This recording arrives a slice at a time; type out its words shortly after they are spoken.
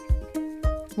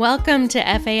Welcome to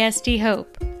FASD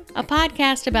Hope, a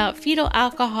podcast about fetal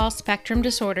alcohol spectrum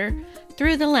disorder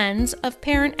through the lens of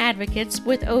parent advocates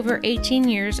with over 18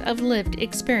 years of lived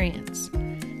experience.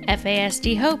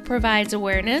 FASD Hope provides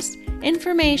awareness,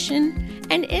 information,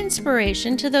 and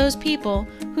inspiration to those people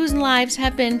whose lives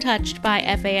have been touched by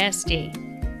FASD.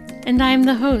 And I'm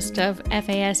the host of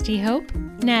FASD Hope,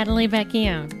 Natalie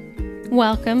Vecchione.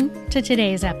 Welcome to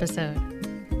today's episode.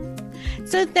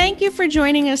 So thank you for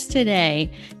joining us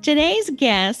today. Today's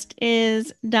guest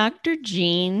is Dr.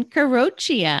 Jean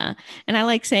Carroccia. And I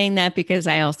like saying that because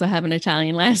I also have an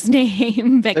Italian last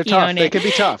name, Vecchione. They're tough. They can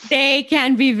be tough. They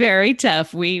can be very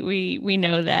tough. We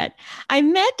know that. I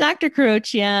met Dr.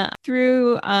 Carroccia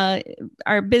through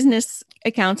our business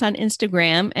accounts on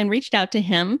Instagram and reached out to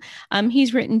him.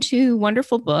 He's written 2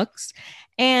 wonderful books.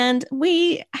 And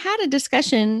we had a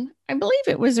discussion, I believe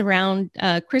it was around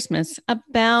Christmas,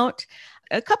 about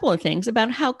a couple of things about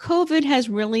how COVID has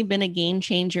really been a game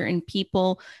changer in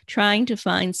people trying to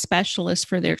find specialists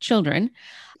for their children.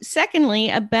 Secondly,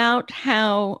 about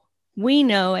how we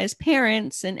know as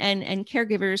parents and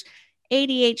caregivers,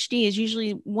 ADHD is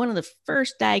usually one of the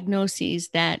first diagnoses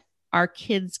that our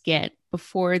kids get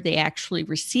before they actually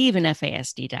receive an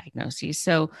FASD diagnosis.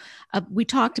 So we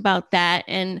talked about that.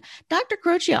 And Dr.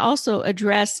 Carroccia also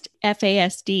addressed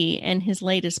FASD in his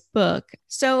latest book.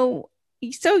 So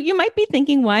you might be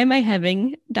thinking, why am I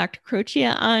having Dr.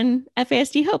 Carroccia on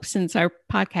FASD Hope since our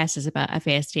podcast is about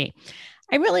FASD?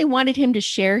 I really wanted him to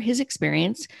share his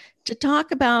experience, to talk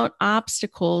about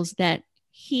obstacles that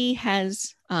he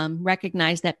has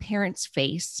recognized that parents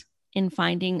face in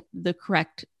finding the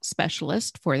correct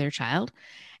specialist for their child,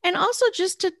 and also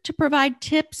just to provide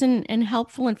tips and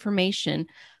helpful information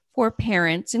for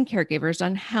parents and caregivers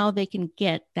on how they can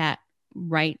get that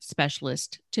right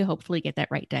specialist to hopefully get that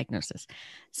right diagnosis.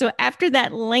 So after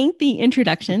that lengthy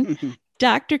introduction,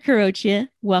 Dr. Carroccia,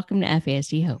 welcome to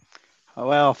FASD Hope.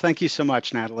 Well, thank you so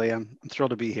much, Natalie. I'm thrilled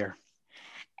to be here.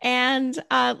 And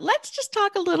let's just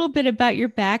talk a little bit about your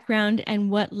background and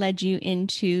what led you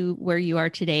into where you are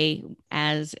today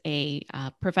as a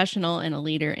professional and a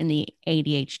leader in the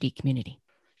ADHD community.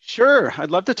 Sure. I'd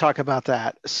love to talk about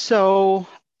that. So,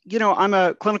 I'm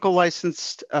a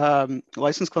licensed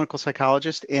clinical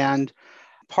psychologist, and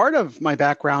part of my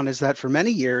background is that for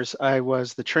many years, I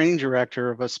was the training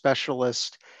director of a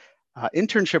specialist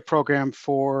internship program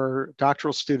for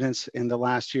doctoral students in the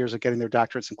last years of getting their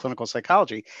doctorates in clinical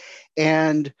psychology.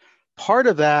 And part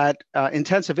of that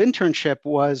intensive internship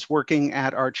was working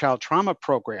at our child trauma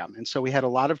program. And so we had a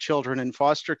lot of children in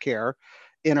foster care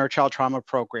in our child trauma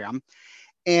program.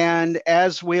 And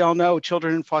as we all know,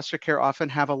 children in foster care often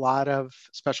have a lot of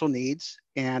special needs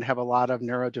and have a lot of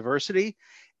neurodiversity.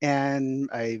 And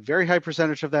a very high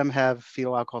percentage of them have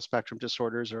fetal alcohol spectrum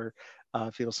disorders or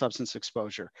fetal substance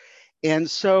exposure. And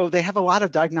so they have a lot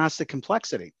of diagnostic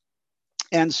complexity.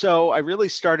 And so I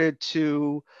really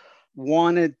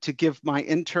wanted to give my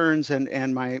interns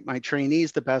and my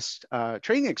trainees the best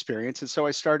training experience. And so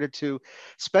I started to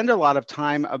spend a lot of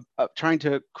time trying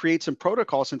to create some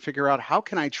protocols and figure out how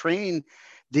can I train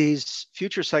these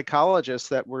future psychologists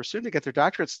that were soon to get their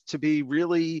doctorates to be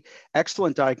really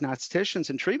excellent diagnosticians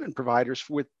and treatment providers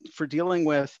for dealing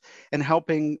with and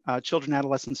helping children,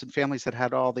 adolescents, and families that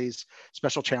had all these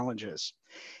special challenges.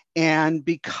 And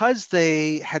because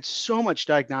they had so much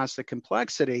diagnostic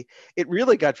complexity, it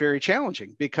really got very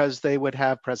challenging because they would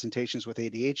have presentations with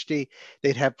ADHD,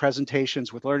 they'd have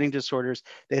presentations with learning disorders,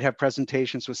 they'd have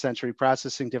presentations with sensory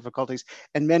processing difficulties,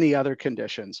 and many other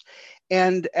conditions.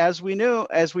 And as we know,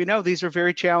 these are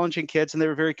very challenging kids, and they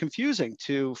were very confusing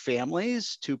to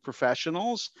families, to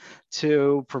professionals,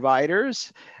 to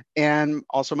providers, and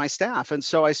also my staff. And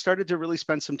so I started to really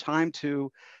spend some time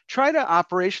to try to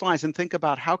operationalize and think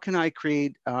about how can I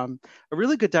create a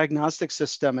really good diagnostic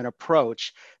system and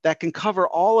approach that can cover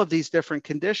all of these different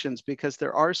conditions, because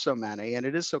there are so many and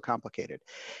it is so complicated.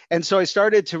 And so I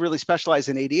started to really specialize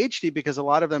in ADHD because a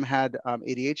lot of them had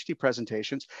ADHD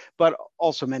presentations, but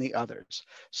also many others.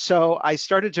 So I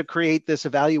started to create this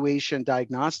evaluation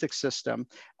diagnostic system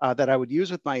that I would use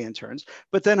with my interns,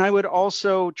 but then I would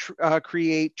also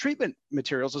create treatment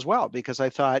materials as well, because I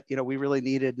thought, we really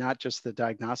needed not just the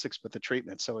diagnostics, but the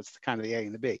treatment. So it's kind of the A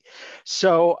and the B.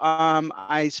 So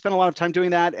I spent a lot of time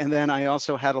doing that. And then I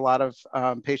also had a lot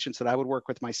of patients that I would work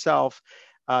with myself,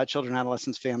 children,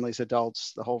 adolescents, families,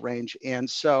 adults, the whole range. And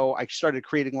so I started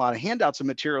creating a lot of handouts and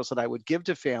materials that I would give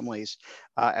to families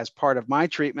as part of my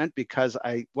treatment, because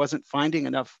I wasn't finding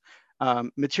enough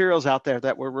materials out there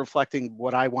that were reflecting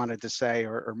what I wanted to say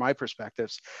or my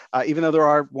perspectives. Even though there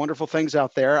are wonderful things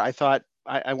out there, I thought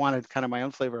I wanted kind of my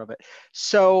own flavor of it.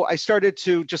 So I started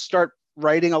to just start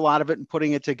writing a lot of it and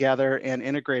putting it together and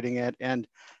integrating it. And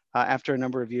after a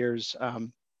number of years,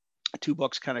 2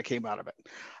 books kind of came out of it.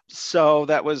 So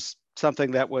that was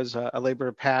something that was a labor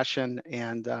of passion,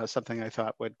 and something I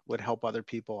thought would help other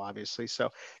people, obviously. So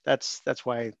that's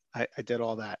why I did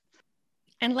all that.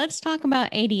 And let's talk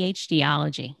about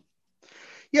ADHDology.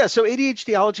 Yeah, so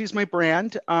ADHDology is my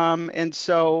brand. And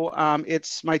so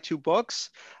it's my 2 books,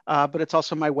 but it's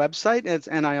also my website.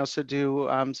 And I also do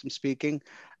some speaking.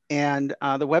 And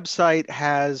the website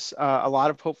has a lot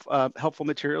of helpful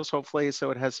materials, hopefully. So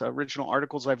it has original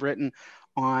articles I've written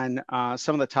on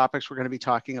some of the topics we're going to be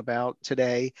talking about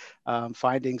today: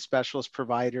 finding specialist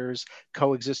providers,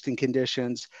 coexisting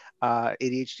conditions,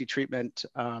 ADHD treatment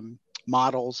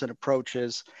models and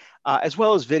approaches, as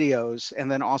well as videos,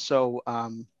 and then also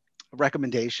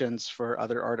recommendations for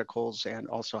other articles, and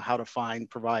also how to find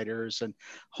providers and a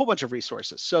whole bunch of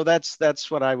resources. So that's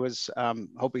what I was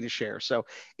hoping to share. So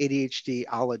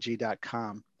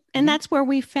ADHDology.com. And that's where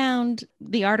we found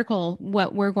the article,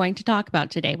 what we're going to talk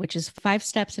about today, which is 5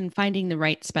 steps in finding the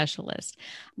right specialist,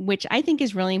 which I think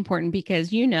is really important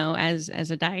because,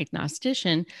 as a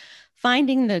diagnostician,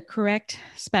 finding the correct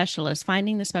specialist,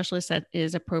 finding the specialist that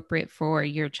is appropriate for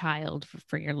your child,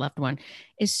 for your loved one,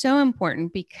 is so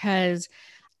important, because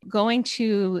going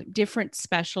to different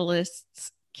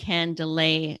specialists can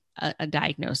delay a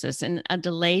diagnosis, and a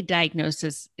delayed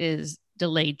diagnosis is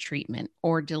delayed treatment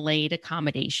or delayed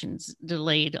accommodations,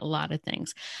 delayed a lot of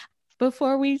things.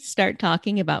 Before we start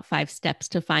talking about 5 steps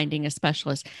to finding a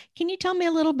specialist, can you tell me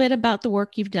a little bit about the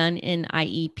work you've done in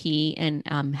IEP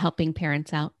and helping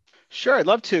parents out? Sure, I'd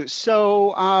love to.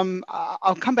 So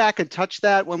I'll come back and touch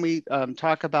that when we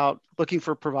talk about looking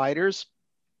for providers,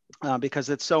 because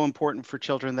it's so important for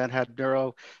children that have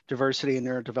neurodiversity and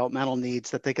neurodevelopmental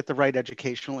needs that they get the right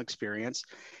educational experience.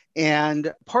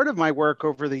 And part of my work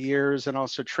over the years, and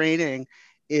also training,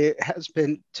 it has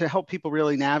been to help people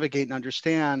really navigate and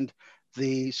understand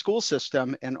the school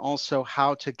system, and also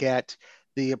how to get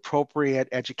the appropriate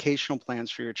educational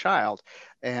plans for your child.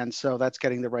 And so that's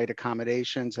getting the right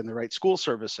accommodations and the right school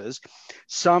services.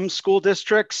 Some school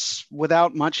districts,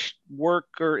 without much work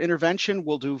or intervention,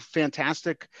 will do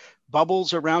fantastic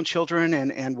bubbles around children,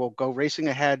 and will go racing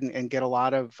ahead and get a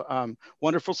lot of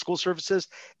wonderful school services.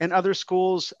 And other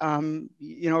schools, are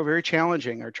very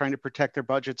challenging, are trying to protect their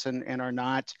budgets, and are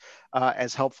not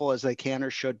as helpful as they can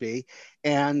or should be.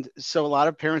 And so a lot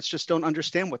of parents just don't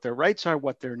understand what their rights are,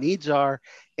 what their needs are.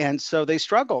 And so they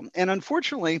struggle. And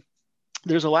unfortunately,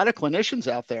 there's a lot of clinicians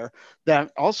out there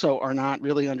that also are not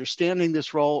really understanding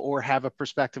this role, or have a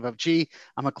perspective of, gee,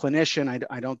 I'm a clinician,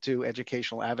 I don't do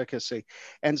educational advocacy.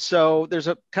 And so there's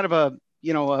a kind of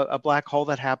a black hole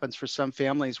that happens for some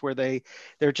families, where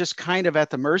they're just kind of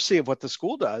at the mercy of what the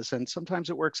school does. And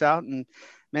sometimes it works out, and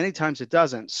many times it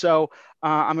doesn't. So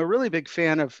I'm a really big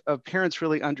fan of parents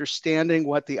really understanding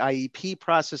what the IEP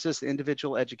process is, the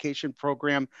individual education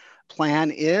program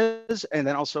plan is, and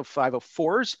then also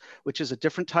 504s, which is a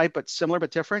different type, but similar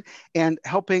but different, and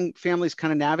helping families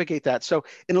kind of navigate that. So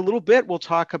in a little bit, we'll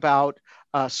talk about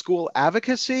school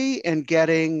advocacy and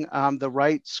getting the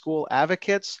right school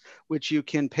advocates, which you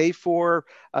can pay for,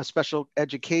 special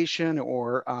education,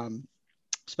 or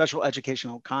special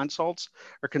educational consults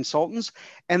or consultants.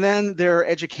 And then there are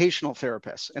educational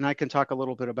therapists. And I can talk a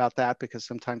little bit about that, because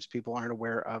sometimes people aren't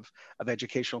aware of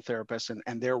educational therapists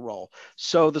and their role.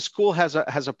 So the school has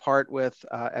a part with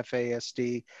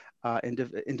FASD,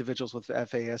 individuals with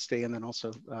FASD, and then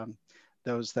also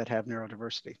those that have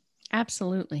neurodiversity.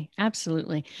 Absolutely.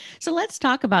 Absolutely. So let's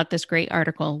talk about this great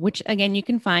article, which again, you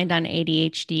can find on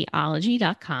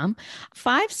ADHDology.com.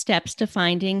 5 steps to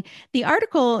finding. The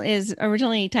article is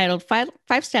originally titled Five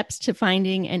Steps to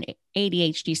Finding an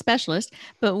ADHD Specialist,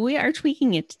 but we are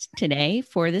tweaking it today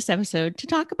for this episode to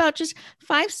talk about just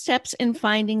 5 steps in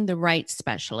finding the right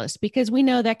specialist, because we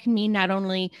know that can mean not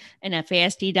only an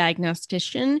FASD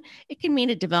diagnostician, it can mean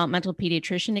a developmental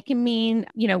pediatrician, it can mean,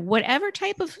 whatever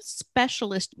type of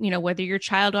specialist, whether your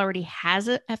child already has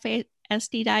a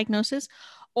FASD diagnosis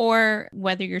or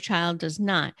whether your child does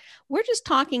not. We're just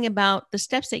talking about the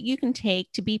steps that you can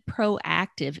take to be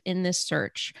proactive in this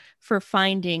search for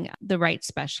finding the right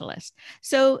specialist.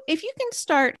 So if you can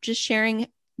start just sharing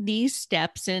these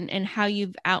steps and how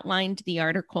you've outlined the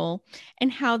article,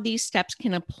 and how these steps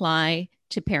can apply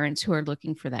to parents who are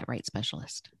looking for that right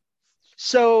specialist.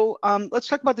 So let's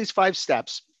talk about these 5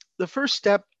 steps. The first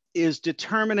step is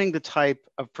determining the type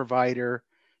of provider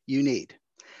you need.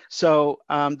 So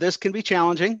this can be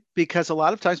challenging, because a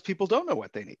lot of times people don't know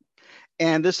what they need.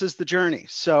 And this is the journey.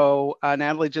 So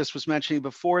Natalie just was mentioning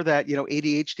before that,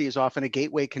 ADHD is often a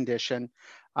gateway condition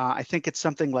I think it's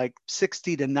something like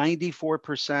 60 to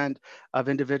 94% of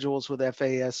individuals with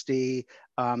FASD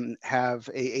have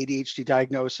a ADHD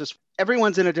diagnosis.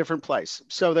 Everyone's in a different place.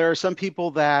 So there are some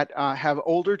people that have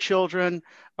older children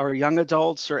or young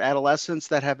adults or adolescents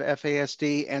that have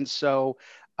FASD. And so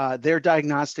their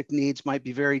diagnostic needs might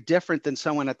be very different than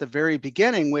someone at the very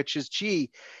beginning, which is, gee,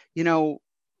 you know,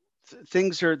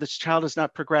 this child is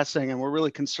not progressing and we're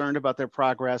really concerned about their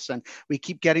progress, and we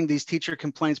keep getting these teacher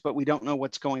complaints but we don't know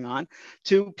what's going on,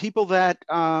 to people that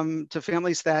to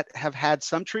families that have had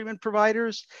some treatment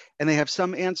providers and they have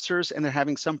some answers and they're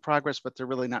having some progress but they're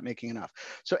really not making enough.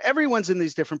 So everyone's in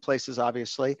these different places,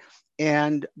 obviously,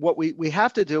 and what we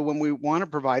have to do when we want a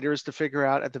provider is to figure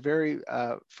out at the very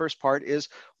first part is,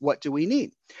 what do we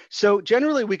need? So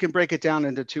generally we can break it down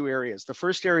into two areas. The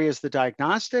first area is the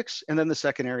diagnostics, and then the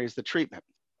second area is the treatment.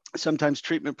 Sometimes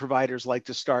treatment providers like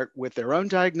to start with their own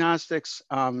diagnostics,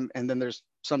 and then there's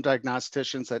some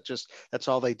diagnosticians that's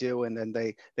all they do, and then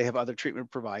they have other treatment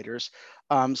providers.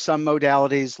 Some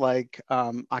modalities like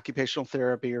occupational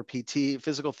therapy or PT,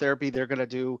 physical therapy, they're going to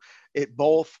do it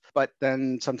both, but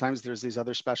then sometimes there's these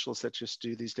other specialists that just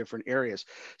do these different areas.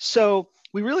 So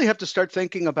we really have to start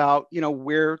thinking about,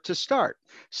 where to start.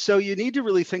 So you need to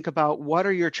really think about, what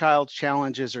are your child's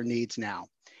challenges or needs now?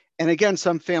 And again,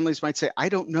 some families might say, I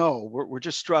don't know, we're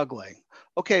just struggling.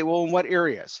 Okay, well, in what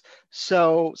areas?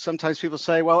 So sometimes people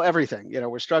say, well, everything.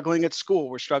 We're struggling at school,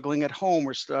 we're struggling at home,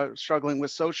 we're struggling with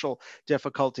social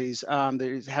difficulties,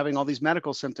 they're having all these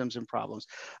medical symptoms and problems.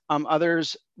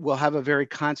 Others will have a very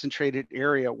concentrated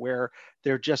area where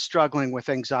they're just struggling with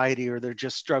anxiety, or they're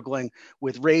just struggling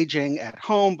with raging at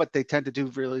home, but they tend to do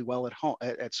really well at home,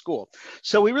 at school.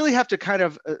 So we really have to kind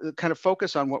of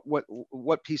focus on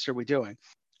what piece are we doing.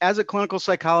 As a clinical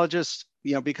psychologist,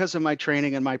 because of my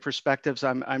training and my perspectives,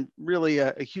 I'm really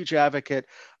a huge advocate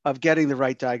of getting the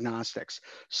right diagnostics.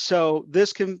 So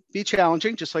this can be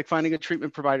challenging, just like finding a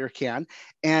treatment provider can.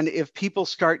 And if people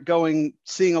start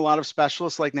seeing a lot of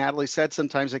specialists, like Natalie said,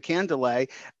 sometimes it can delay,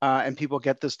 and people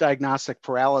get this diagnostic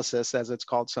paralysis, as it's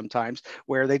called sometimes,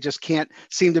 where they just can't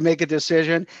seem to make a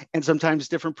decision. And sometimes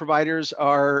different providers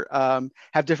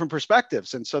have different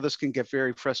perspectives. And so this can get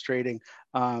very frustrating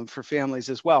for families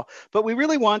as well. But we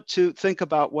really want to think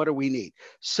about, what do we need?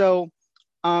 So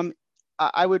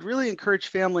I would really encourage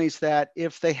families that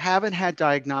if they haven't had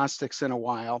diagnostics in a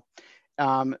while,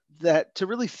 that to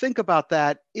really think about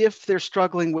that. If they're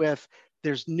struggling with,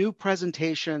 there's new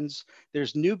presentations,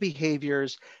 there's new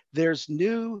behaviors, there's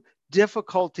new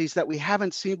difficulties that we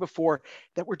haven't seen before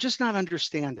that we're just not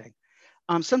understanding.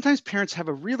 Sometimes parents have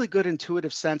a really good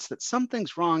intuitive sense that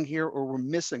something's wrong here, or we're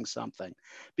missing something,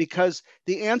 because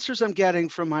the answers I'm getting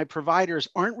from my providers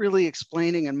aren't really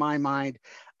explaining in my mind.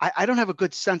 I don't have a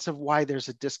good sense of why there's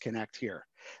a disconnect here.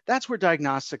 That's where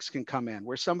diagnostics can come in,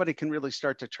 where somebody can really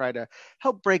start to try to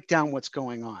help break down what's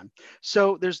going on.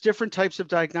 So there's different types of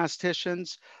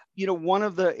diagnosticians. One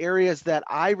of the areas that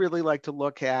I really like to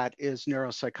look at is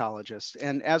neuropsychologists.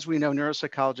 And as we know,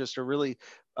 neuropsychologists are really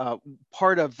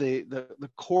part of the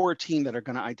core team that are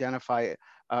going to identify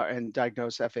and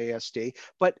diagnose FASD,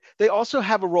 but they also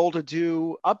have a role to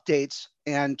do updates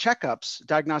and checkups,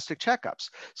 diagnostic checkups.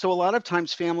 So a lot of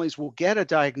times families will get a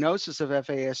diagnosis of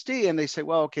FASD and they say,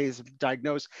 well, okay, it's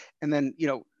diagnosed. And then,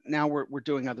 now we're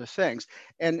doing other things.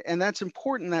 And that's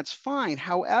important, that's fine.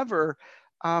 However,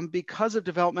 because of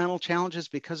developmental challenges,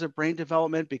 because of brain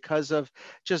development, because of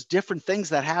just different things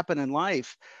that happen in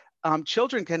life,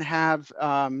 children can have,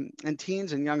 and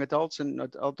teens and young adults and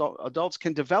adults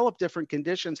can develop different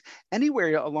conditions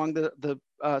anywhere along the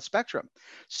spectrum.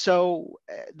 So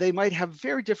they might have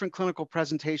very different clinical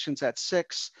presentations at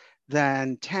 6,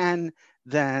 then 10,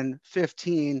 then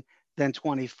 15, then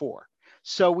 24.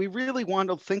 So we really want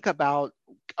to think about,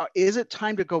 is it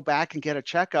time to go back and get a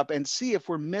checkup and see if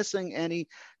we're missing any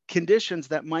conditions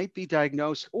that might be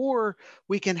diagnosed, or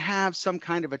we can have some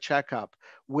kind of a checkup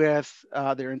with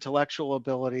their intellectual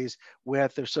abilities,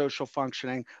 with their social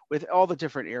functioning, with all the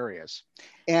different areas.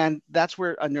 And that's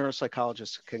where a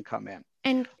neuropsychologist can come in.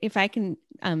 And if I can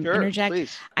Sure, interject,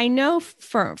 please. I know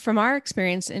from our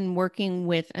experience in working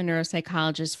with a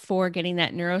neuropsychologist for getting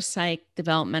that neuropsych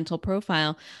developmental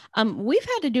profile, we've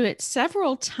had to do it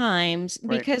several times,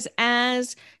 Right. because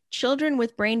as children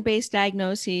with brain-based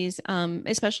diagnoses,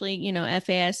 especially,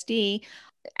 FASD,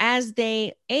 as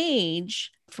they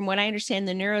age, from what I understand,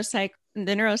 the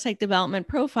neuropsych development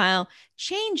profile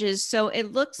changes. So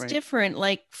it looks Right. different,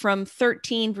 like from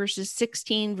 13 versus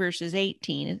 16 versus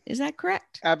 18. Is that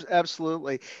correct?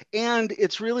 Absolutely. And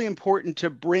it's really important to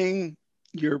bring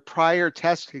your prior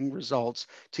testing results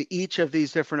to each of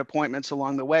these different appointments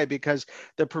along the way, because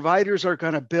the providers are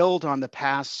going to build on the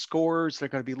past scores. They're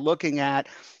going to be looking at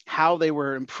how they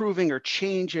were improving or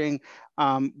changing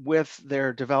with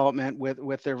their development,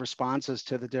 with their responses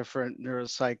to the different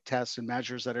neuropsych tests and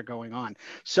measures that are going on.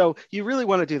 So you really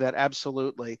want to do that,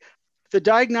 absolutely. The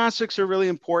diagnostics are really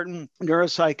important.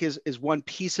 Neuropsych is one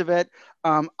piece of it.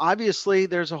 Obviously,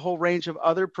 there's a whole range of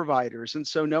other providers. And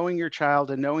so knowing your child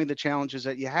and knowing the challenges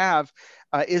that you have,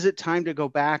 is it time to go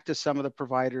back to some of the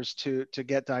providers to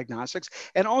get diagnostics?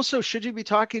 And also, should you be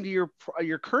talking to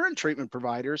your current treatment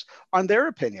providers on their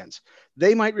opinions?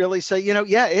 They might really say,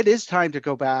 yeah, it is time to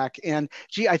go back. And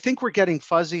gee, I think we're getting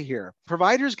fuzzy here.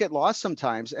 Providers get lost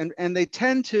sometimes, and they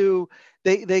tend to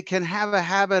they can have a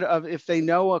habit of, if they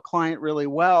know a client really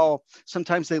well,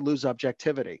 sometimes they lose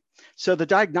objectivity. So the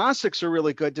diagnostics are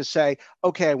really good to say,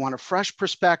 okay, I want a fresh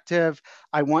perspective.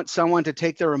 I want someone to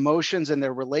take their emotions and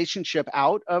their relationship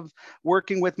out of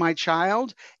working with my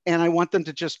child. And I want them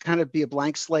to just kind of be a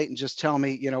blank slate and just tell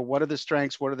me, what are the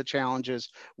strengths? What are the challenges?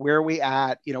 Where are we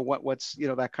at? What's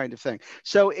that kind of thing.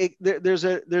 So there's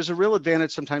a real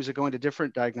advantage sometimes of going to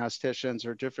different diagnosticians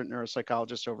or different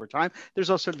neuropsychologists over time.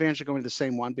 There's also an advantage of going to the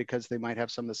same one because they might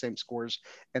have some of the same scores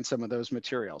and some of those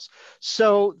materials.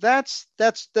 So that's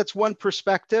one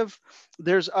perspective.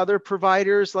 There's other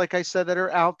providers, like I said, that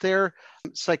are out there.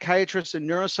 Psychiatrists and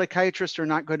neuropsychiatrists are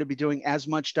not going to be doing as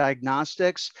much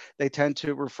diagnostics. They tend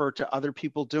to refer to other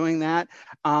people doing that,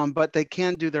 but they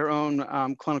can do their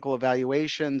own clinical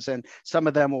evaluations, and some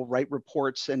of them will write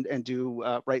reports and do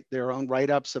write their own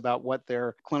write-ups about what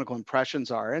their clinical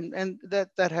impressions are, and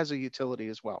that has a utility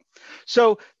as well.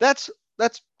 So that's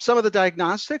some of the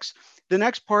diagnostics. The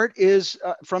next part is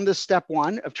from this step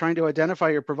one of trying to identify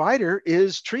your provider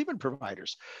is treatment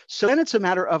providers. So then it's a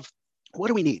matter of, what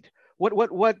do we need?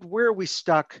 Where are we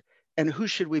stuck? And who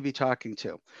should we be talking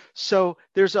to? So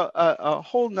there's a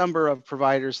whole number of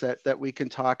providers that we can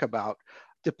talk about,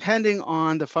 depending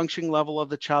on the functioning level of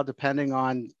the child, depending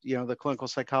on the clinical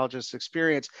psychologist's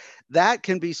experience. That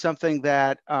can be something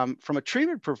that from a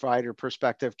treatment provider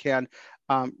perspective can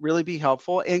really be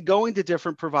helpful, and going to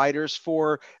different providers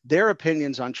for their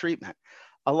opinions on treatment.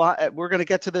 We're going to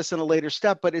get to this in a later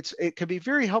step, but it can be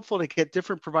very helpful to get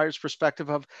different providers' perspective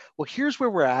of, well, here's where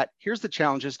we're at, here's the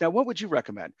challenges. Now, what would you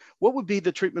recommend? What would be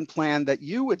the treatment plan that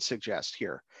you would suggest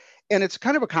here? And it's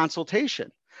kind of a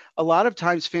consultation. A lot of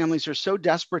times families are so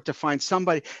desperate to find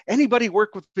somebody, anybody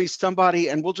work with me, somebody,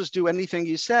 and we'll just do anything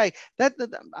you say. That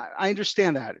I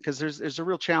understand that, because there's a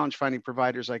real challenge finding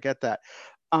providers. I get that.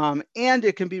 And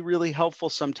it can be really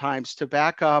helpful sometimes to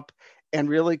back up and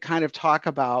really kind of talk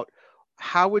about,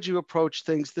 how would you approach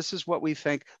things? This is what we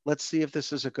think. Let's see if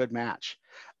this is a good match.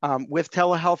 With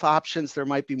telehealth options, there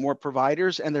might be more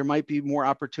providers, and there might be more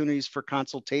opportunities for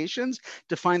consultations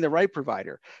to find the right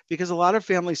provider, because a lot of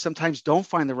families sometimes don't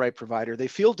find the right provider. They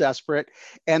feel desperate,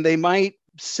 and they might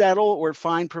settle or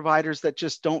find providers that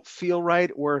just don't feel right,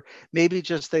 or maybe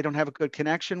just they don't have a good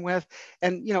connection with.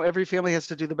 And every family has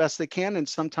to do the best they can, and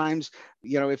sometimes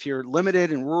if you're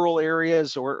limited in rural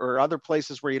areas or other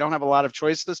places where you don't have a lot of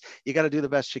choices, you got to do the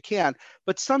best you can.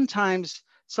 But sometimes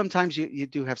you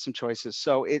do have some choices.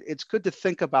 So it's good to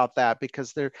think about that,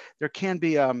 because there can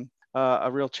be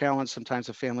a real challenge sometimes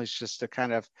of families just to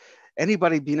kind of,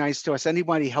 anybody be nice to us,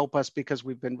 anybody help us, because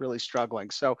we've been really struggling.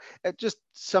 So just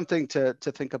something to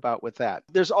think about with that.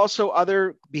 There's also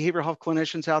other behavioral health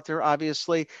clinicians out there,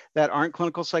 obviously, that aren't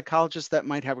clinical psychologists that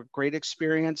might have a great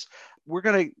experience. We're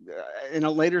going to, in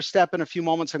a later step, in a few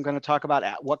moments, I'm going to talk about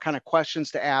what kind of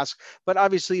questions to ask. But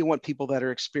obviously, you want people that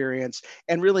are experienced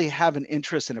and really have an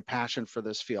interest and a passion for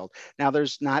this field. Now,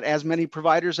 there's not as many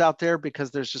providers out there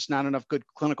because there's just not enough good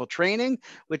clinical training,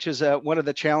 which is one of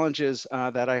the challenges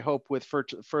that I hope with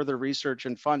further research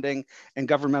and funding and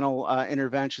governmental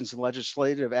interventions and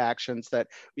legislative actions that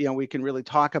we can really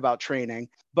talk about training.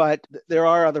 But there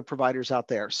are other providers out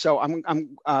there. So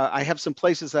I have some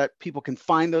places that people can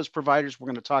find those providers. We're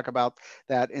going to talk about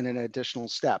that in an additional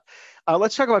step.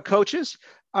 Let's talk about coaches.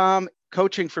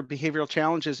 Coaching for behavioral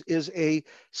challenges is a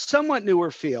somewhat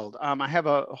newer field. I have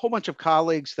a whole bunch of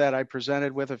colleagues that I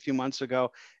presented with a few months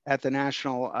ago at the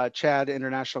National CHADD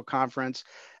International Conference,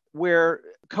 where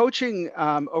coaching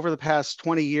over the past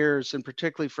 20 years, and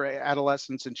particularly for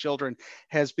adolescents and children,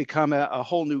 has become a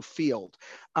whole new field.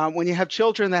 When you have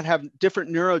children that have different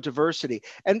neurodiversity,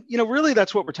 and really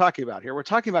that's what we're talking about here. We're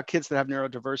talking about kids that have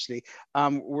neurodiversity.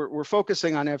 We're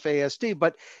focusing on FASD,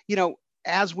 but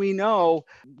as we know,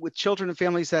 with children and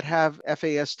families that have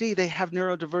FASD, they have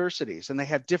neurodiversities and they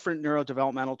have different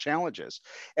neurodevelopmental challenges.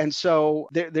 And so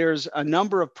there's a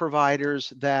number of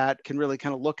providers that can really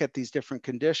kind of look at these different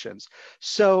conditions.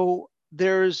 So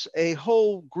there's a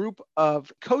whole group of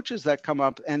coaches that come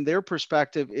up, and their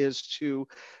perspective is to,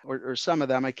 or some of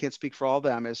them, I can't speak for all of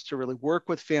them, is to really work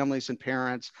with families and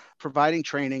parents, providing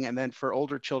training, and then for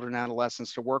older children and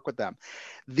adolescents to work with them.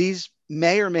 These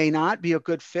may or may not be a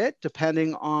good fit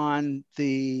depending on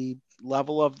the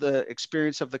level of the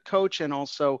experience of the coach, and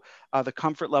also the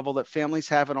comfort level that families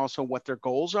have, and also what their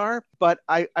goals are. But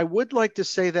I would like to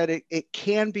say that it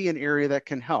can be an area that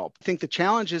can help. I think the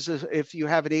challenge is if you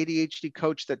have an ADHD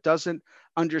coach that doesn't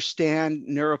understand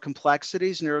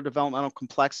neurocomplexities, neurodevelopmental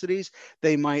complexities,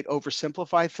 they might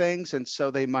oversimplify things. And so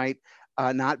they might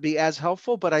not be as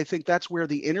helpful. But I think that's where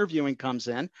the interviewing comes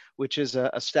in, which is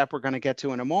a step we're going to get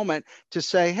to in a moment, to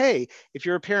say, hey, if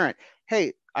you're a parent,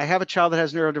 hey, I have a child that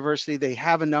has neurodiversity. They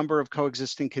have a number of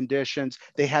coexisting conditions.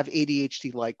 They have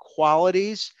ADHD-like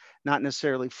qualities, not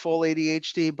necessarily full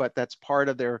ADHD, but that's part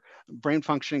of their brain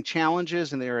functioning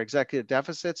challenges and their executive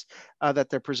deficits that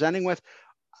they're presenting with.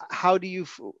 How do you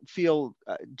feel?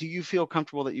 Do you feel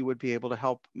comfortable that you would be able to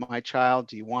help my child?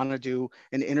 Do you want to do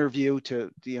an interview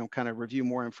to, kind of review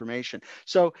more information?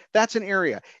 So that's an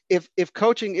area. If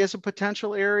coaching is a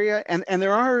potential area, and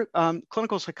there are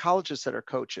clinical psychologists that are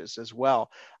coaches as well.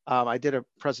 I did a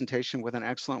presentation with an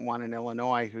excellent one in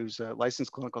Illinois who's a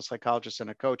licensed clinical psychologist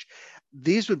and a coach.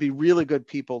 These would be really good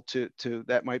people to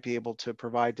that might be able to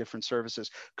provide different services.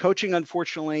 Coaching,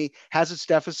 unfortunately, has its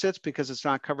deficits because it's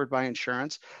not covered by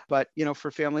insurance. But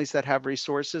for families that have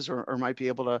resources or might be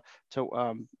able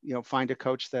to find a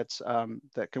coach that's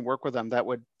that can work with them, that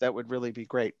would really be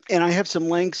great. And I have some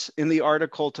links in the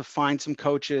article to find some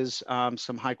coaches,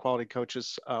 some high quality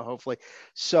coaches, hopefully.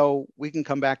 So we can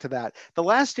come back to that. The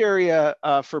last area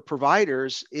for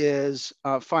providers is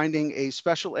finding a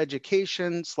special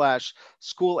education /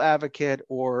 school advocate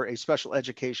or a special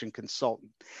education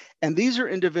consultant. And these are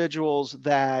individuals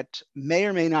that may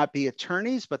or may not be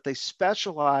attorneys, but they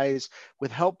specialize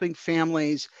with helping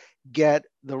families get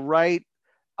the right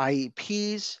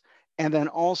IEPs, and then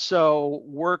also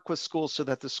work with schools so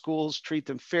that the schools treat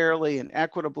them fairly and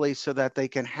equitably so that they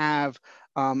can have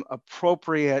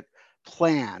appropriate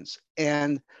plans.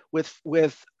 And with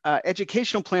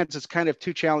educational plans, it's kind of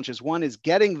two challenges. One is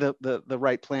getting the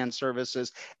right plan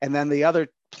services, and then the other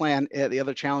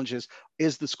challenge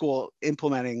is the school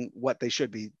implementing what they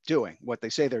should be doing, what they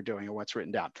say they're doing, or what's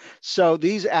written down. So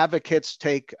these advocates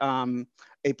take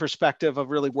a perspective of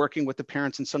really working with the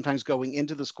parents and sometimes going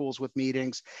into the schools with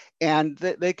meetings, and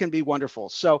they can be wonderful.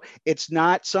 So it's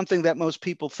not something that most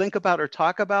people think about or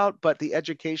talk about, but the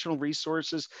educational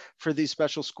resources for these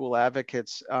special school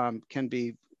advocates can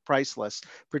be priceless,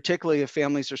 particularly if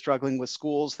families are struggling with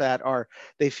schools that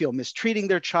they feel mistreating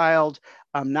their child,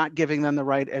 not giving them the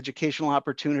right educational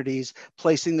opportunities,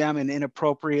 placing them in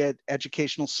inappropriate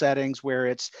educational settings where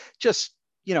it's just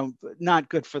not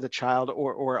good for the child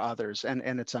or others, and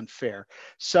it's unfair.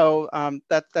 So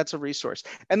that's a resource.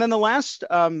 And then the last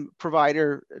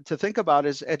provider to think about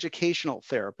is educational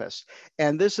therapists.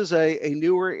 And this is a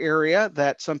newer area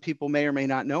that some people may or may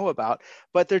not know about,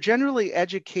 but they're generally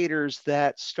educators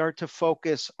that start to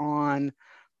focus on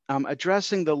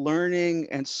addressing the learning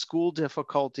and school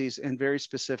difficulties in very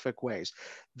specific ways.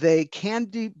 They can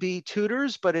be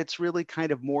tutors, but it's really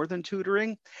kind of more than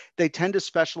tutoring. They tend to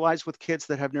specialize with kids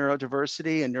that have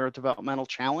neurodiversity and neurodevelopmental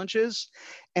challenges,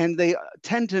 and they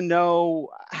tend to know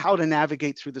how to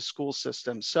navigate through the school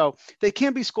system. So they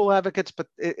can be school advocates, but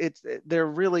they're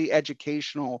really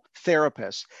educational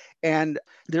therapists. And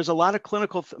there's a lot of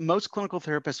most clinical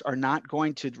therapists are not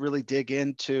going to really dig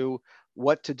into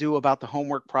what to do about the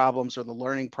homework problems or the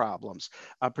learning problems,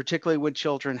 particularly when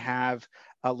children have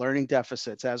learning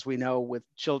deficits. As we know, with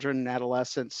children and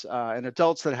adolescents and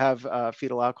adults that have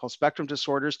fetal alcohol spectrum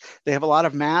disorders, they have a lot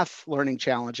of math learning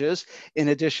challenges in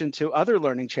addition to other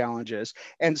learning challenges.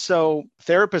 And so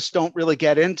therapists don't really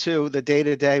get into the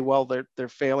day-to-day, well, they're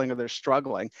failing or they're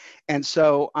struggling. And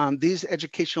so these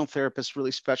educational therapists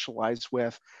really specialize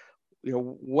with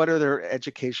what are their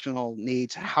educational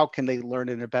needs? How can they learn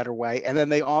in a better way? And then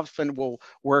they often will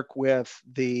work with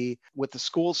the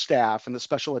school staff and the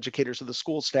special educators of the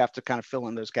school staff to kind of fill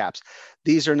in those gaps.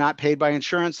 These are not paid by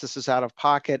insurance. This is out of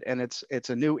pocket, and it's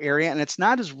a new area, and it's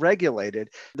not as regulated.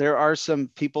 There are some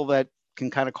people that can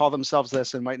kind of call themselves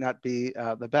this and might not be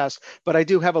the best. But I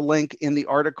do have a link in the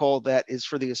article that is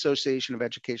for the Association of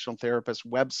Educational Therapists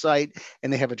website,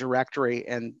 and they have a directory,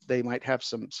 and they might have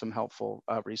some helpful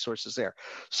resources there.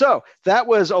 So that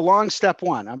was a long step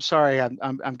one. I'm sorry,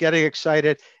 I'm getting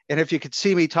excited. And if you could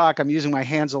see me talk, I'm using my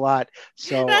hands a lot.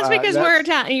 So that's because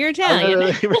you're Italian.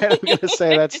 I'm going to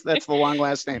say that's the long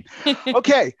last name.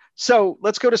 Okay, so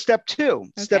let's go to step two.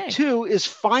 Okay. Step two is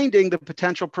finding the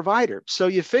potential provider. So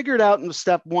you figured out in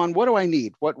step one, what do I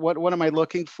need? What am I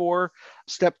looking for?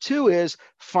 Step two is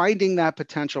finding that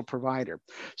potential provider.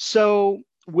 So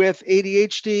with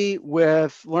ADHD,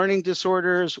 with learning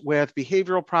disorders, with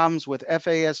behavioral problems, with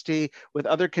FASD, with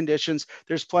other conditions,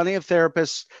 there's plenty of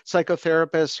therapists,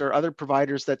 psychotherapists, or other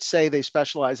providers that say they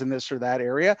specialize in this or that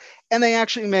area, and they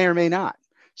actually may or may not.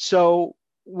 So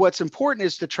what's important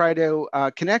is to try to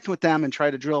connect with them and try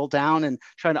to drill down and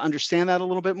try to understand that a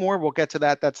little bit more. We'll get to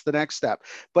that. That's the next step.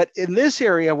 But in this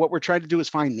area, what we're trying to do is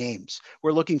find names.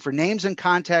 We're looking for names and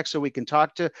contacts so we can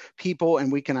talk to people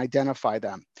and we can identify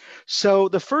them. So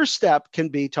the first step can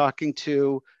be talking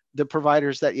to the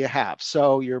providers that you have.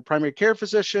 So your primary care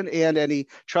physician and any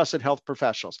trusted health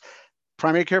professionals.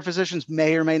 Primary care physicians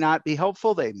may or may not be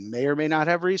helpful. They may or may not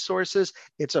have resources.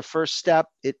 It's a first step.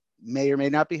 It may or may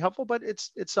not be helpful, but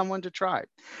it's someone to try.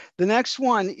 The next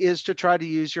one is to try to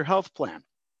use your health plan,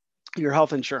 your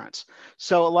health insurance.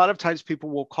 So a lot of times people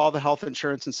will call the health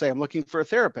insurance and say, I'm looking for a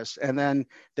therapist. And then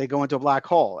they go into a black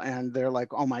hole and they're like,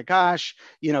 oh my gosh,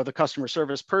 the customer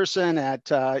service person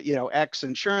at, X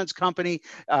insurance company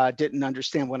didn't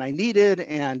understand what I needed.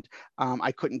 And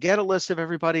I couldn't get a list of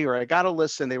everybody, or I got a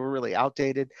list and they were really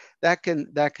outdated. That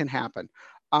can happen.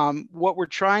 What we're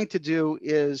trying to do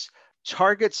is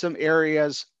target some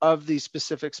areas of these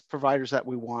specific providers that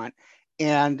we want.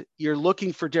 And you're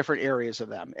looking for different areas of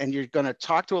them. And you're going to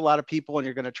talk to a lot of people and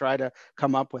you're going to try to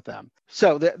come up with them.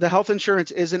 So the health insurance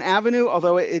is an avenue,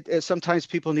 although it sometimes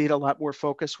people need a lot more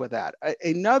focus with that.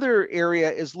 Another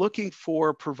area is looking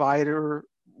for provider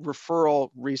referral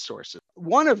resources.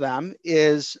 One of them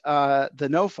is the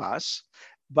NOFAS,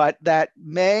 but that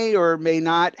may or may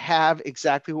not have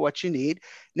exactly what you need.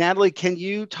 Natalie, can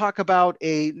you talk about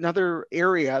another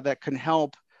area that can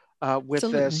help with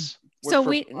Absolutely. This? So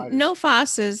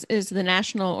NOFAS is the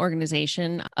National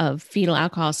Organization of Fetal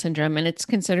Alcohol Syndrome, and it's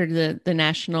considered the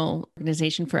national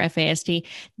organization for FASD.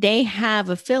 They have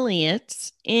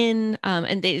affiliates in,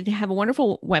 and they have a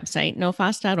wonderful website,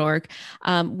 nofas.org,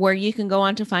 where you can go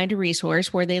on to find a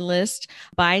resource where they list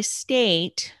by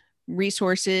state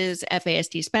resources,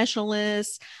 FASD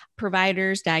specialists,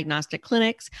 providers, diagnostic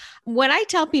clinics. What I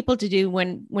tell people to do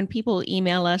when people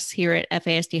email us here at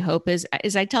FASD Hope is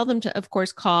I tell them to, of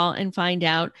course, call and find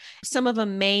out. Some of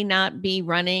them may not be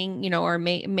running, or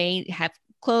may have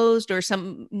closed, or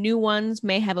some new ones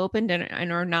may have opened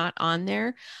and are not on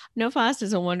there. NOFAS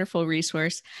is a wonderful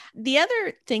resource. The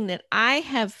other thing that I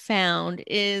have found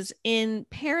is in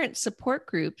parent support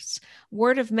groups,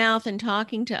 word of mouth and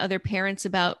talking to other parents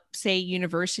about, say,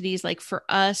 universities. Like for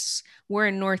us, we're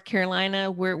in North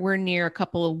Carolina. We're near a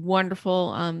couple of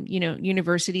wonderful,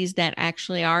 universities that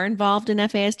actually are involved in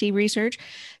FASD research.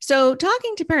 So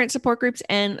talking to parent support groups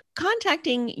and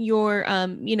contacting your,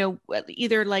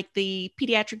 either like the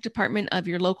pediatric department of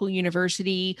your local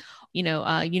university,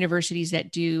 universities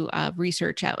that do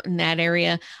research out in that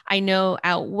area. I know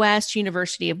out west,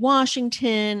 University of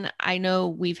Washington. I know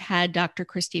we've had Dr.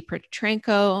 Christy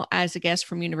Petrenko as a guest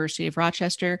from University of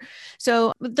Rochester.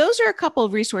 So those are a couple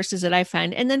of resources that I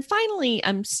found. And then finally,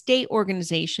 state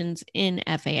organizations in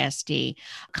FASD,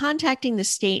 contacting the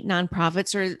state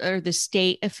nonprofits or the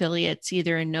state affiliates,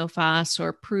 either in NOFAS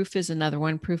or Proof is another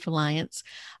one, Proof Alliance.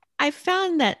 I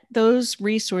found that those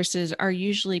resources are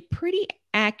usually pretty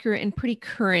accurate and pretty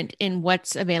current in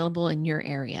what's available in your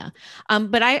area.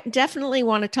 But I definitely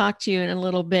want to talk to you in a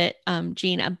little bit,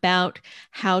 Jean, about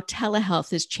how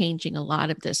telehealth is changing a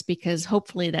lot of this, because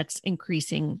hopefully that's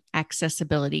increasing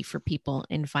accessibility for people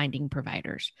in finding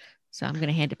providers. So I'm going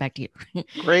to hand it back to you.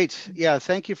 Great. Yeah,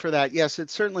 thank you for that. Yes, it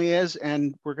certainly is.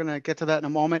 And we're going to get to that in a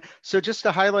moment. So just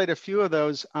to highlight a few of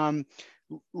those,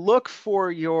 look for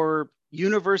your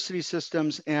university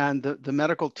systems and the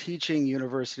medical teaching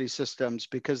university systems,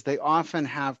 because they often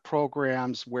have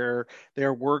programs where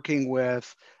they're working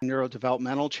with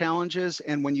neurodevelopmental challenges.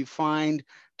 And when you find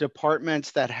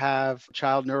departments that have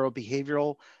child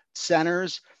neurobehavioral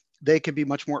centers, they can be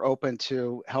much more open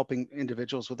to helping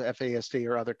individuals with FASD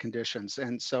or other conditions.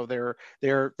 And so that's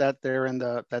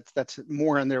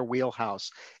more in their wheelhouse.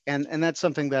 And that's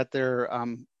something that they're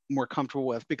more comfortable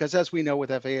with, because as we know with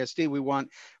FASD, we want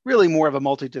really more of a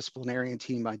multidisciplinary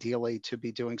team, ideally, to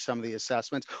be doing some of the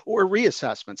assessments or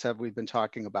reassessments that we've been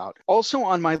talking about. Also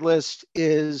on my list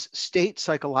is state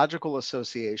psychological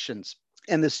associations.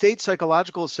 And the state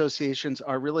psychological associations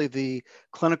are really the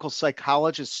clinical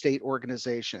psychologist state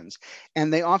organizations.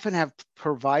 And they often have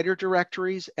provider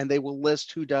directories, and they will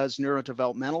list who does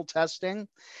neurodevelopmental testing.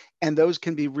 And those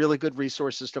can be really good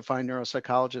resources to find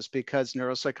neuropsychologists, because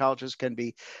neuropsychologists can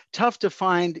be tough to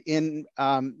find in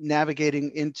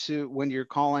navigating into when you're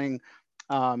calling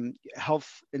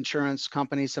health insurance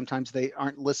companies. Sometimes they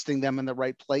aren't listing them in the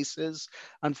right places,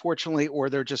 unfortunately, or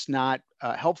they're just not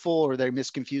helpful, or they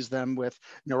misconfuse them with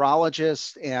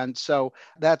neurologists. And so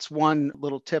that's one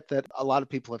little tip that a lot of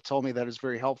people have told me that is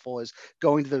very helpful, is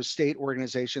going to those state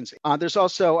organizations. There's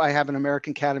also, I have an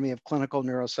American Academy of Clinical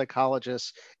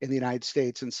Neuropsychologists in the United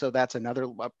States. And so that's another,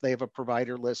 they have a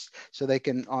provider list, so they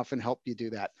can often help you do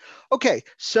that. Okay,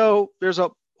 so there's a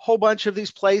whole bunch of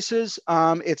these places.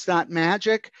 It's not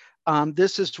magic.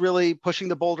 This is really pushing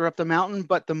the boulder up the mountain,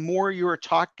 but the more you're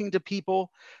talking to people,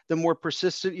 the more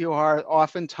persistent you are.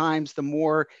 Oftentimes, the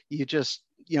more you just,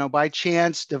 by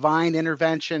chance, divine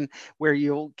intervention, where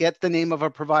you'll get the name of a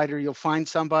provider, you'll find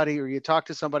somebody, or you talk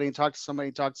to somebody and talk to somebody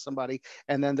and talk to somebody,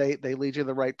 and then they lead you to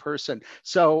the right person.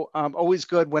 So always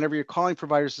good whenever you're calling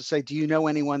providers to say, do you know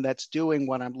anyone that's doing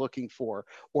what I'm looking for,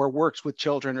 or works with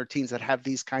children or teens that have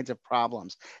these kinds of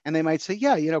problems? And they might say,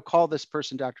 yeah, call this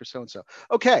person, Dr. So-and-so.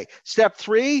 Okay, step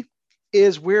 3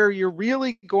 is where you're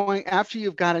really going, after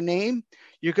you've got a name,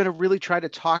 you're going to really try to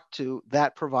talk to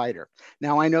that provider.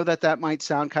 Now, I know that might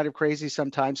sound kind of crazy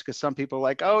sometimes, because some people are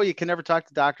like, oh, you can never talk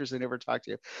to doctors, they never talk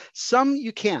to you. Some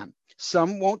you can,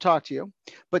 some won't talk to you,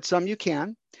 but some you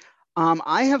can.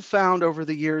 I have found over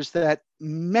the years that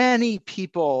many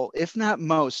people, if not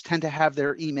most, tend to have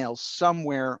their emails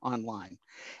somewhere online.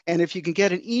 And if you can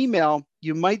get an email,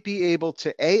 you might be able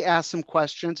to A, ask some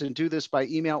questions and do this by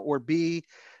email, or B,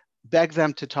 beg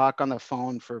them to talk on the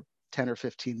phone for 10 or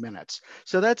 15 minutes.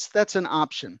 So that's an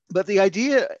option. But the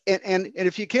idea, and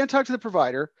if you can't talk to the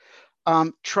provider,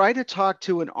 try to talk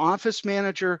to an office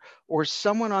manager or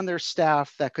someone on their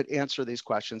staff that could answer these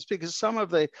questions, because some of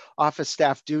the office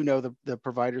staff do know the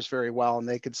providers very well, and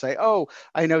they could say, oh,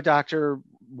 I know Dr.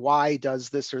 Y does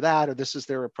this or that, or this is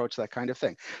their approach, that kind of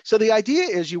thing. So the idea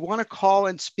is you want to call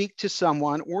and speak to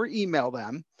someone or email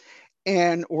them,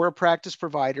 or a practice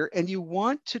provider, and you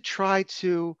want to try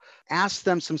to ask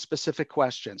them some specific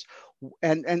questions.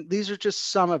 And these are just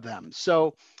some of them.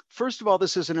 So first of all,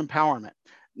 this is an empowerment.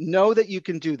 Know that you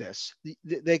can do this.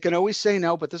 They can always say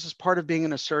no, but this is part of being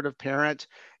an assertive parent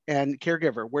and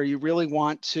caregiver, where you really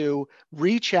want to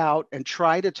reach out and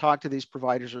try to talk to these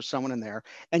providers or someone in there.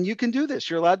 And you can do this.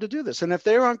 You're allowed to do this. And if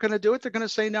they aren't going to do it, they're going to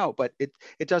say no, but it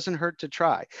doesn't hurt to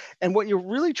try. And what you're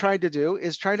really trying to do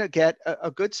is try to get a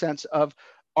good sense of,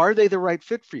 are they the right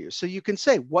fit for you? So you can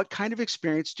say, what kind of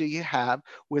experience do you have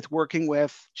with working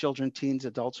with children, teens,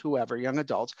 adults, whoever, young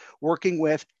adults, working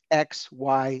with X,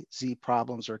 Y, Z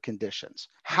problems or conditions?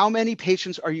 How many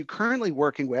patients are you currently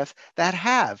working with that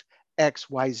have X,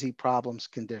 Y, Z problems,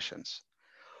 conditions?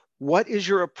 What is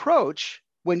your approach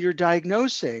when you're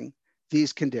diagnosing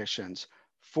these conditions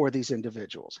for these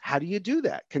individuals? How do you do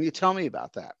that? Can you tell me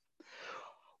about that?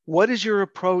 What is your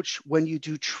approach when you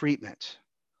do treatment?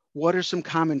 What are some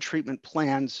common treatment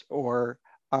plans or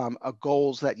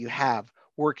goals that you have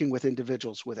working with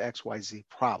individuals with XYZ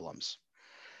problems?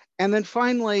 And then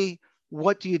finally,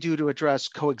 what do you do to address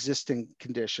coexisting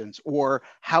conditions? Or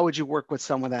how would you work with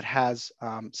someone that has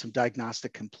some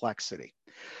diagnostic complexity?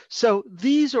 So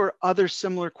these or other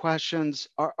similar questions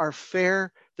are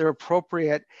fair, they're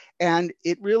appropriate, and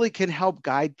it really can help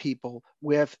guide people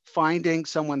with finding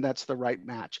someone that's the right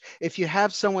match. If you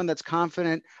have someone that's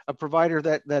confident, a provider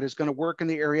that is going to work in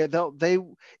the area,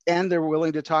 they're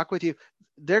willing to talk with you,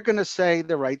 they're going to say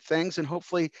the right things, and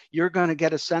hopefully you're going to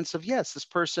get a sense of, yes, this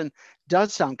person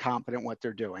does sound competent what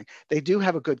they're doing. They do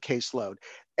have a good caseload.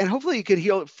 And hopefully you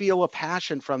can feel a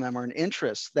passion from them or an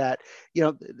interest that,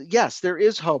 yes, there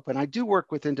is hope. And I do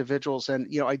work with individuals, and,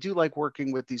 I do like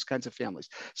working with these kinds of families.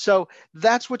 So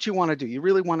that's what you want to do. You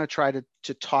really want to try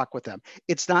to talk with them.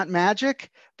 It's not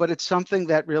magic, but it's something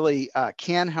that really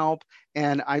can help.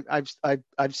 And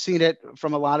I've seen it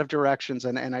from a lot of directions,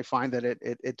 and I find that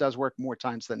it does work more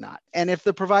times than not. And if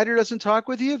the provider doesn't talk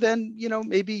with you, then,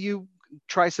 maybe you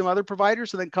try some other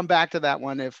providers and then come back to that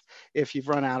one if you've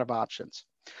run out of options.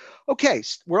 Okay,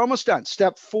 we're almost done.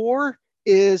 Step 4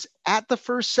 is at the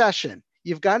first session.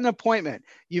 You've got an appointment.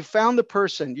 You've found the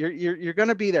person. You're going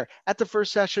to be there at the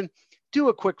first session. do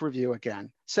a quick review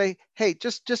again. Say, hey,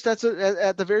 just at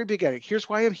the very beginning, here's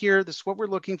why I'm here. This is what we're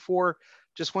looking for.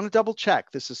 Just want to double check.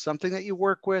 This is something that you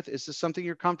work with. Is this something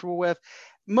you're comfortable with?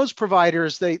 Most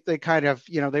providers, they kind of,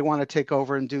 they want to take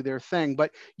over and do their thing,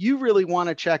 but you really want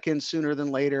to check in sooner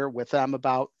than later with them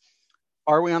about,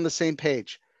 are we on the same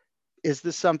page? Is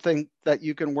this something that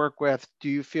you can work with? Do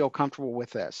you feel comfortable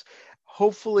with this?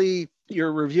 Hopefully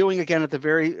you're reviewing again at the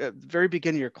very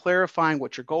beginning. You're clarifying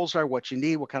what your goals are, what you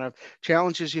need, what kind of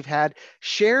challenges you've had.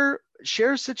 Share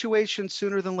situations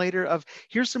sooner than later of,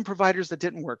 here's some providers that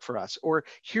didn't work for us, or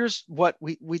here's what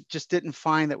we just didn't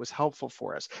find that was helpful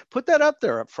for us. Put that up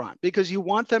there up front, because you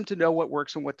want them to know what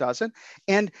works and what doesn't.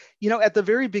 And at the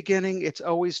very beginning, it's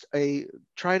always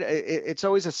it's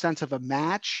always a sense of a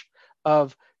match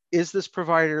of, is this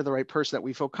provider the right person that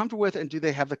we feel comfortable with? And do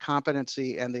they have the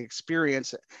competency and the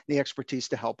experience, the expertise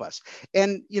to help us?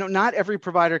 And, not every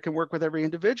provider can work with every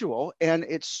individual. And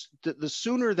it's the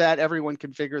sooner that everyone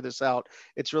can figure this out,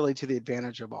 it's really to the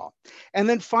advantage of all. And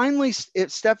then finally,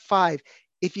 step 5,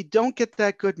 if you don't get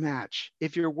that good match,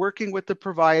 if you're working with the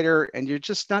provider and you're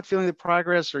just not feeling the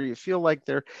progress, or you feel like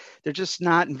they're just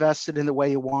not invested in the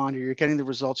way you want, or you're getting the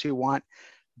results you want,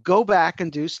 go back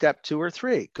and do step 2 or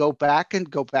 3. Go back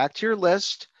to your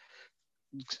list,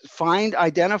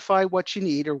 identify what you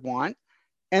need or want,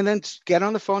 and then get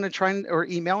on the phone and or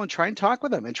email and try and talk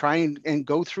with them, and try and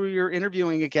go through your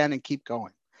interviewing again and keep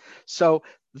going. So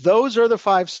those are the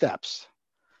 5 steps.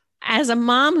 As a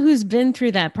mom who's been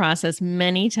through that process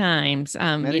many times,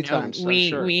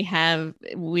 we've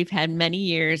had many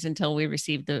years until we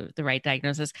received the right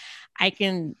diagnosis. I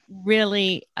can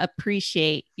really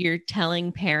appreciate your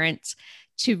telling parents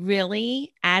to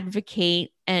really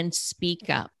advocate and speak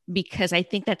up, because I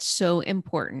think that's so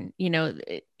important.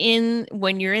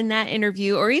 When you're in that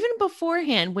interview, or even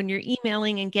beforehand, when you're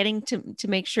emailing and getting to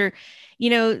make sure,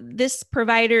 this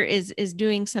provider is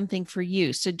doing something for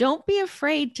you. So don't be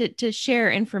afraid to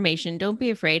share information. Don't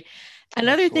be afraid.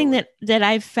 Another thing that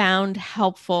I've found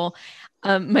helpful,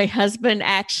 my husband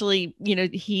actually,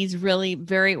 he's really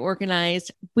very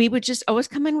organized. We would just always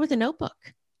come in with a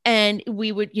notebook. And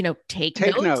we would, take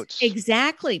notes.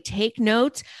 Exactly. Take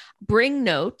notes, bring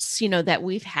notes, that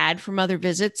we've had from other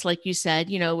visits. Like you said,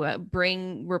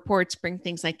 bring reports, bring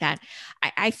things like that.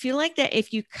 I feel like that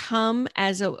if you come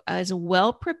as a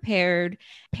well-prepared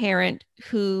parent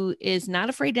who is not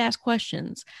afraid to ask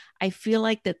questions, I feel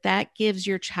like that gives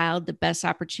your child the best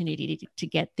opportunity to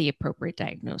get the appropriate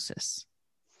diagnosis.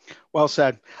 Well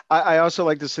said. I also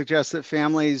like to suggest that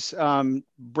families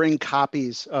bring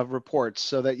copies of reports,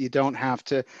 so that you don't want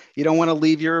to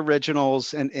leave your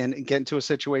originals and get into a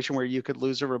situation where you could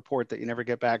lose a report that you never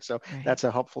get back. So That's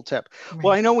a helpful tip. Right.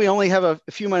 Well, I know we only have a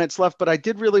few minutes left, but I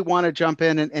did really want to jump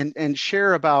in and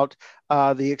share about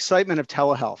the excitement of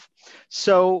telehealth.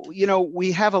 So,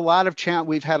 we've had a lot of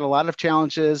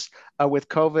challenges with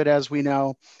COVID, as we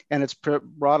know, and it's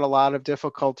brought a lot of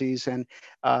difficulties, and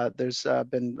there's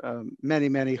been many,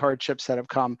 many hardships that have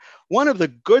come. One of the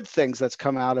good things that's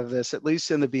come out of this, at least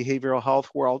in the behavioral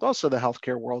health world, also the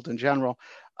healthcare world in general,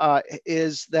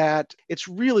 is that it's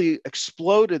really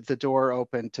exploded the door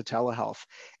open to telehealth.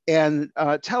 And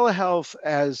telehealth,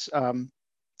 as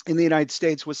in the United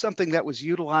States, was something that was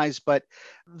utilized, but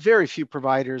very few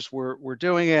providers were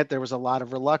doing it. There was a lot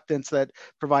of reluctance that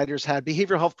providers had.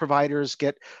 Behavioral health providers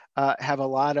have a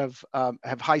lot of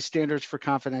have high standards for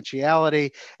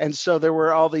confidentiality, and so there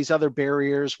were all these other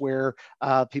barriers where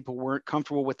people weren't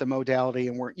comfortable with the modality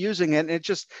and weren't using it. And it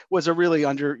just was a really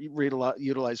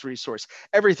underutilized resource.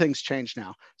 Everything's changed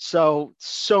now. So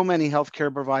many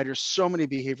healthcare providers, so many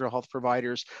behavioral health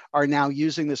providers are now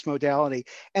using this modality.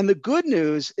 And the good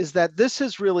news is that this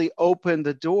has really opened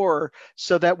the door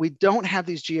so that we don't have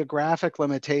these geographic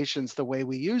limitations the way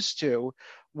we used to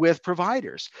with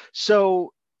providers.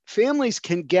 So families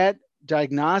can get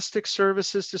diagnostic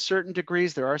services to certain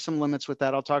degrees. There are some limits with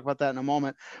that. I'll talk about that in a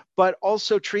moment, but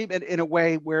also treatment in a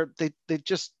way where they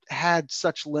just had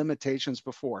such limitations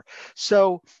before.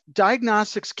 So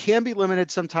diagnostics can be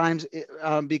limited sometimes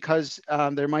because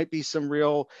there might be some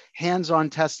real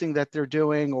hands-on testing that they're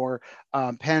doing, or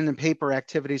pen and paper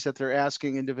activities that they're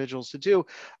asking individuals to do.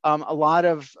 A lot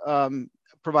of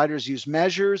providers use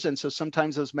measures, and so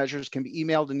sometimes those measures can be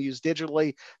emailed and used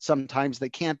digitally. Sometimes they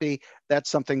can't be.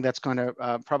 That's something that's going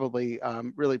to probably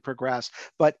really progress.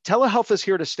 But telehealth is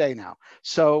here to stay now.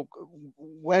 So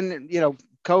when,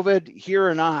 COVID here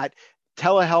or not,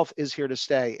 telehealth is here to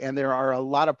stay, and there are a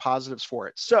lot of positives for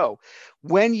it. So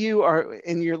when you are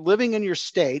and you're living in your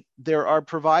state, there are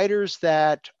providers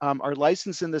that are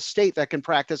licensed in the state that can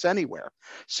practice anywhere.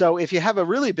 So if you have a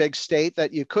really big state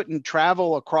that you couldn't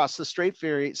travel across the state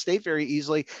very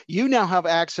easily, you now have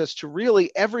access to really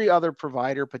every other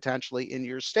provider potentially in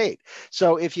your state.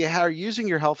 So if you are using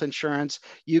your health insurance,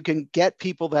 you can get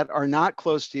people that are not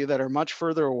close to you, that are much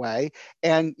further away,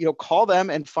 and call them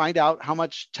and find out how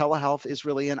much telehealth is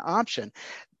really an option.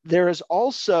 There is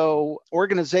also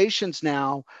organizations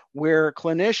now where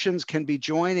clinicians can be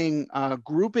joining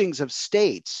groupings of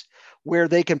states where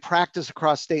they can practice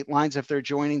across state lines if they're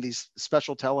joining these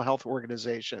special telehealth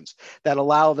organizations that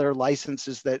allow their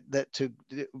licenses that to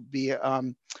be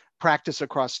practice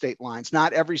across state lines.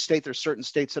 Not every state, there's certain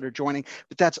states that are joining,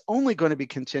 but that's only going to be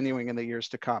continuing in the years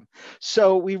to come.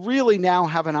 So we really now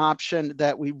have an option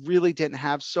that we really didn't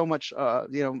have so much,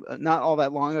 not all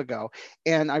that long ago.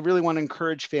 And I really want to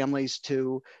encourage families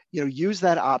to, use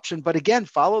that option. But again,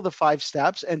 follow the 5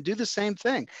 steps and do the same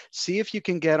thing. See if you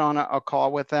can get on a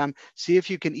call with them. See if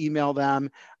you can email them.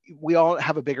 We all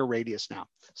have a bigger radius now.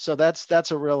 So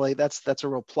that's a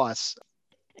real plus.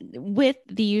 With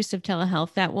the use of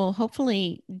telehealth, that will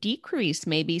hopefully decrease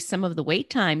maybe some of the wait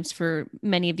times for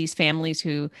many of these families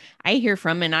who I hear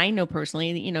from, and I know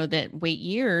personally, that wait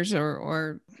years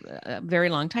or a very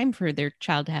long time for their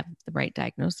child to have the right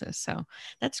diagnosis. So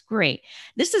that's great.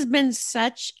 This has been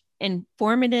such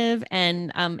informative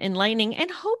and enlightening and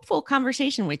hopeful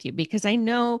conversation with you, because I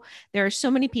know there are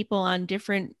so many people on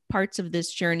different parts of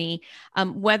this journey,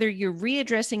 whether you're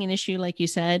readdressing an issue, like you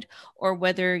said, or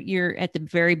whether you're at the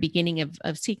very beginning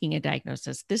of seeking a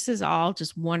diagnosis. This is all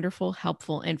just wonderful,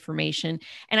 helpful information.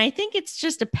 And I think it's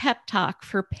just a pep talk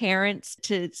for parents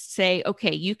to say,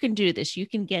 okay, you can do this. You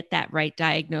can get that right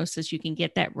diagnosis. You can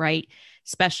get that right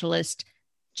specialist.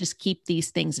 Just keep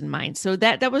these things in mind. So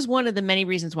that was one of the many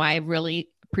reasons why I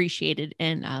really appreciated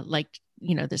and liked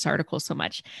this article so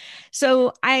much.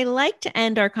 So I like to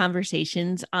end our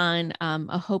conversations on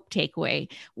a hope takeaway,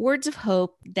 words of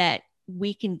hope that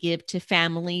we can give to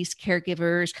families,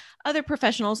 caregivers, other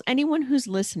professionals, anyone who's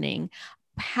listening,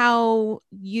 how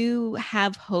you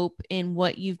have hope in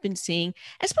what you've been seeing,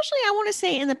 especially I want to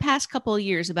say in the past couple of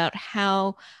years, about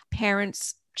how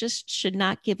parents just should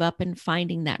not give up in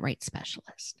finding that right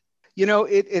specialist.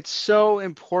 It's so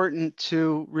important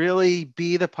to really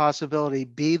be the possibility,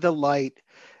 be the light,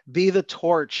 be the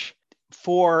torch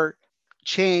for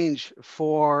change,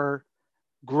 for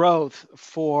growth,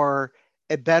 for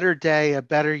a better day, a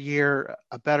better year,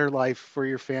 a better life for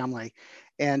your family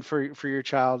and for your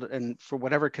child and for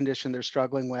whatever condition they're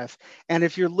struggling with. And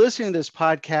if you're listening to this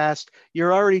podcast,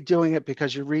 you're already doing it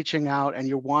because you're reaching out and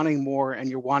you're wanting more and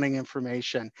you're wanting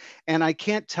information. And I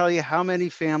can't tell you how many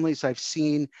families I've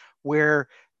seen where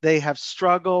they have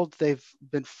struggled, they've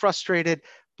been frustrated,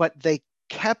 but they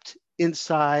kept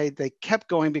inside, they kept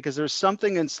going because there's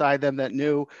something inside them that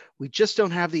knew we just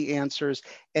don't have the answers.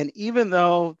 And even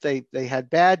though they had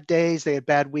bad days, they had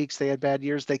bad weeks, they had bad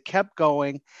years, they kept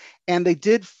going. And they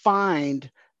did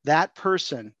find that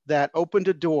person that opened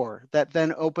a door, that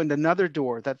then opened another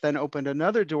door, that then opened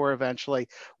another door eventually,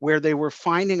 where they were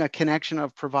finding a connection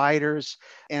of providers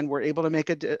and were able to make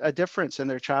a difference in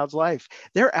their child's life.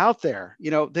 They're out there,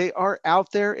 they are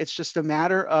out there. It's just a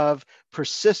matter of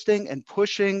persisting and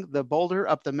pushing the boulder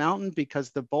up the mountain,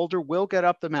 because the boulder will get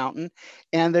up the mountain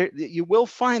and you will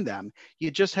find them.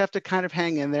 You just have to kind of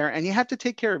hang in there, and you have to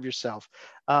take care of yourself.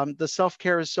 The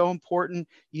self-care is so important.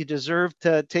 You deserve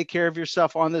to take care of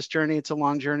yourself on this journey. It's a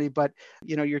long journey, but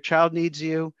your child needs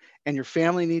you and your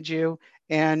family needs you,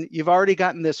 and you've already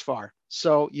gotten this far.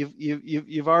 So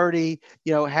you've already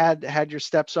had your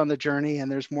steps on the journey,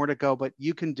 and there's more to go, but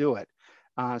you can do it.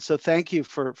 So thank you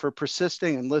for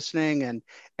persisting and listening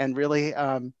and really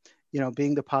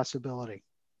being the possibility.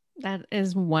 That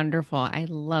is wonderful. I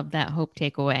love that hope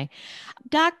takeaway.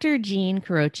 Dr. Gene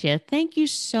Carocia, thank you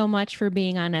so much for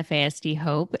being on FASD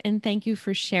Hope, and thank you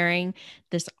for sharing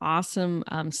this awesome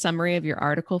summary of your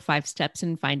article, 5 Steps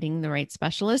in Finding the Right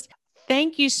Specialist.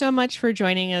 Thank you so much for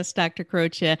joining us, Dr.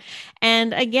 Carocia.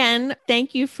 And again,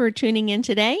 thank you for tuning in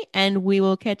today, and we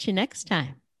will catch you next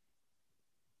time.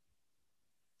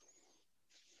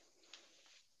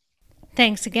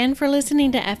 Thanks again for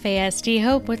listening to FASD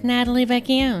Hope with Natalie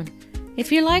Vecchione. If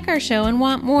you like our show and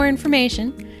want more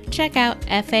information, check out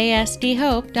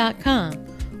fasdhope.com,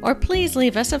 or please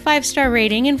leave us a 5-star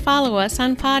rating and follow us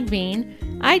on Podbean,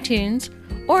 iTunes,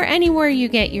 or anywhere you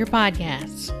get your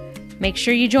podcasts. Make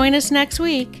sure you join us next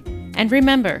week, and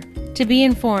remember to be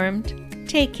informed,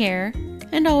 take care,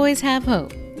 and always have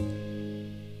hope.